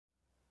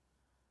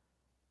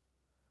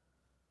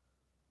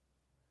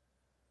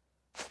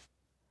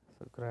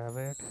So grab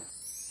it.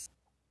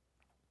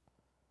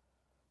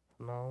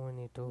 Now we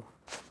need to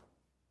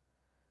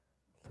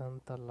send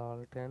the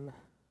lantern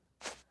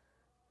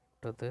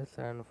to this,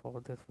 and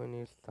for this we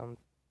need some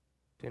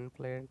tin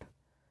plate.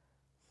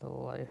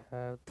 So I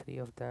have 3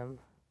 of them.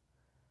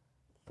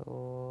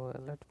 So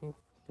let me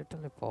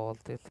literally pause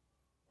this.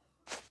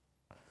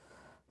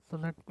 So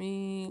let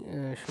me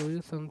show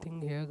you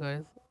something here,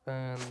 guys,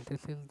 and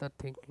this is the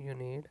thing you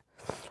need.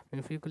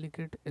 If you click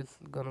it, it's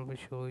gonna be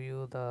show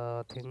you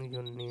the thing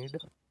you need.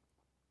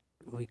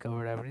 We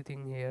covered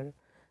everything here,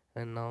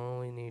 and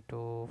now we need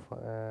to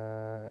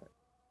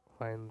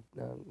find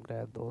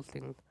grab those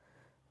things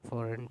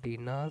for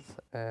antennas,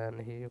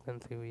 and here you can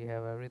see we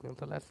have everything.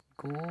 So let's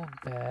go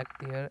back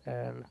there,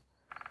 and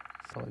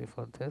sorry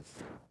for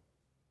this.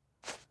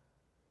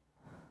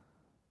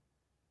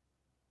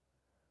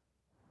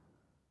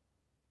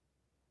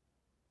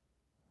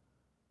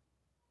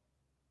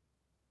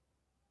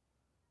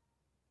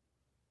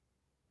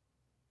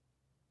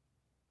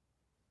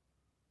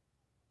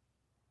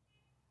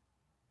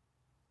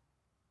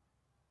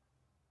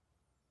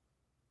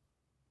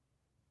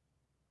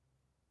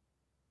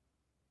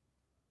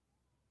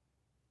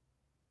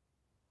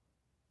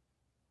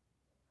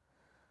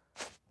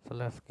 So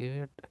let's give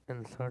it,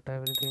 insert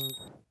everything,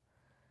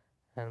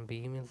 and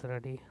beam is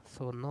ready.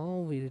 So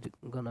now we're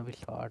gonna be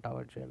start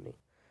our journey.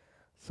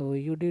 So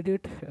you did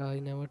it. I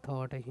never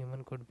thought a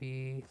human could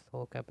be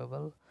so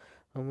capable.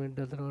 It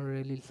does not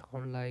really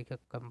sound like a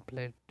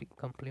complete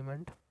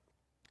compliment,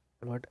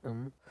 but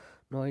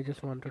no, I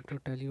just wanted to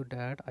tell you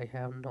that I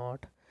have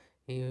not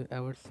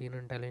ever seen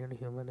intelligent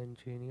human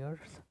engineer.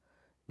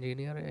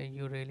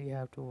 You really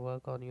have to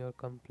work on your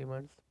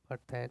compliments,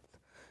 but thanks.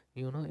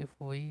 If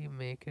we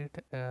make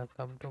it,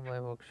 come to my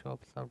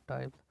workshop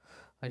sometimes.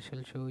 I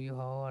shall show you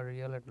how a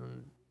real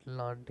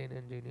Atlantean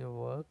engineer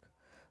work.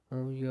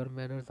 Your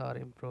manners are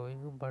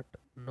improving, but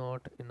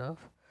not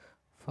enough.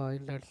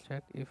 Fine, let's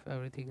check if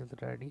everything is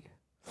ready.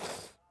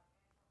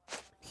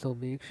 So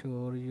make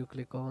sure you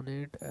click on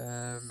it,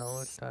 and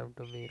now it's time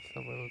to make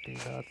some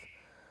routines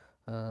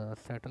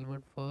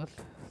settlement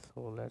first.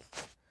 So let's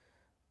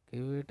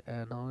give it,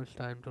 and now it's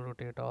time to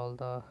rotate all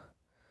the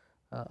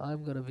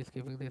I'm gonna be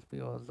skipping this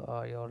because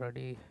I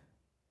already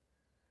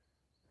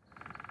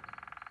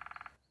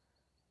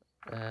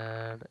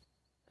and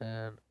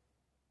and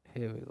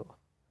here we go.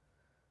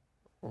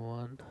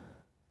 One,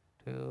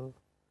 two,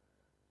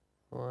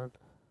 one,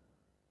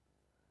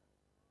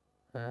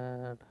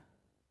 and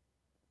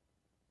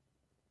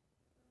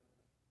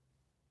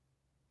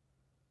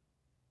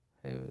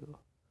here we go.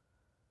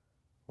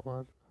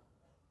 One,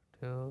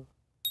 two.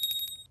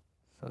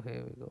 So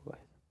here we go,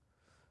 guys.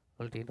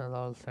 Altina's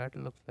all set.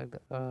 Looks like the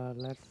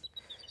let's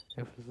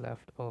if it's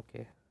left.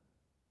 Okay.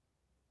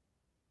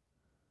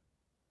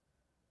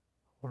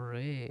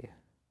 Hooray!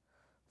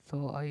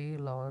 So I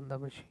learned the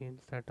machine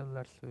settle.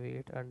 Let's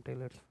wait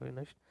until it's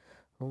finished.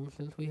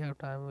 Since we have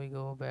time, we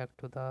go back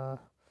to the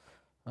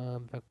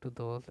back to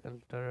those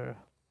inspirations.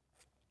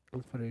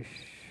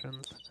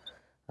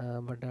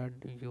 But that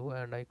you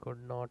and I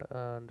could not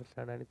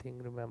understand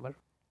anything. Remember?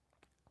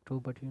 True,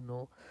 but you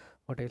know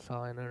what I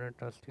saw in an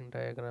interesting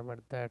diagram at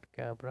that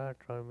camera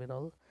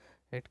terminal.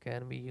 It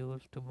can be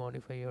used to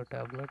modify your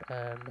tablet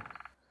and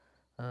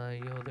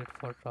use it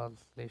for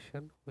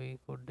translation. We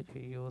could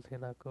use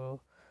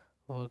Hinako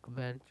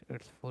workbench.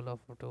 It's full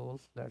of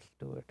tools. Let's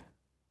do it.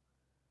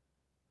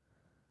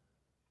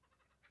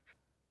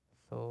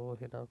 So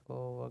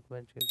Hinako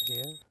workbench is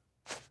here.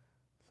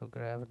 So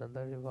grab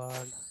another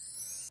reward.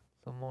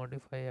 So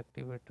modify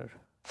activator.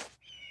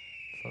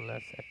 So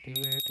let's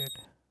activate it.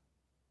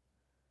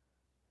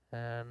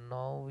 And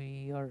now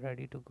we are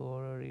ready to go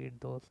read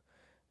those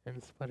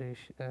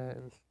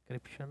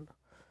inscription.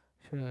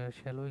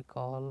 Shall we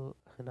call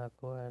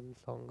Hinako and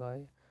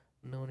Songhai?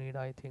 No need.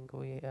 I think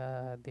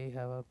they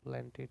have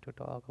plenty to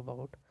talk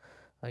about.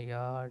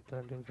 Yeah,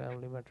 Atlantic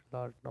family matters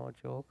are no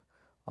joke.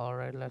 All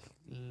right, let's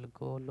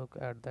go look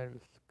at the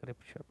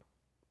inscription.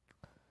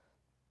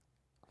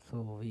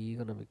 So we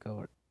gonna be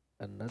covered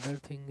another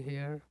thing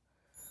here.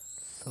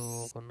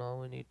 So now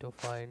we need to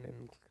find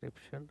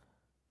inscription.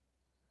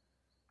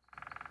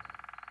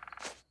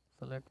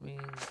 So let me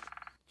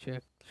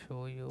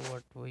show you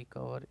what we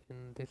cover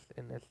in this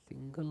in a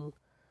single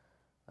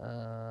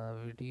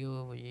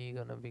video. We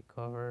gonna be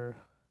cover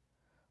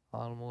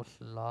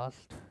almost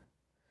last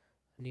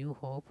New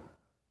Hope,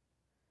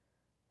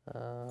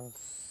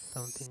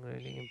 something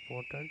really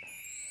important.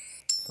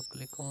 So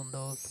click on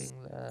those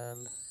things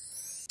and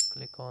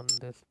click on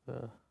this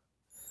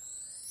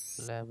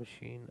lab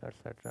machine,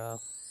 etc.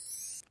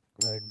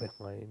 right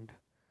behind.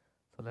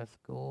 So let's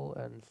go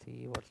and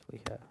see what we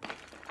have.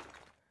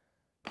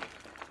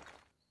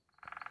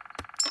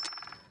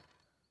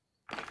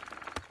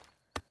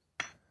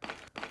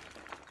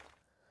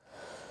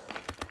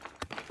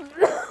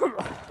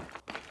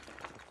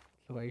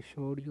 So I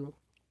showed you,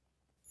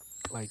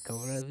 I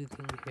cover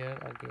everything here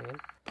again,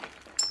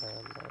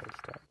 and now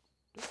it's time.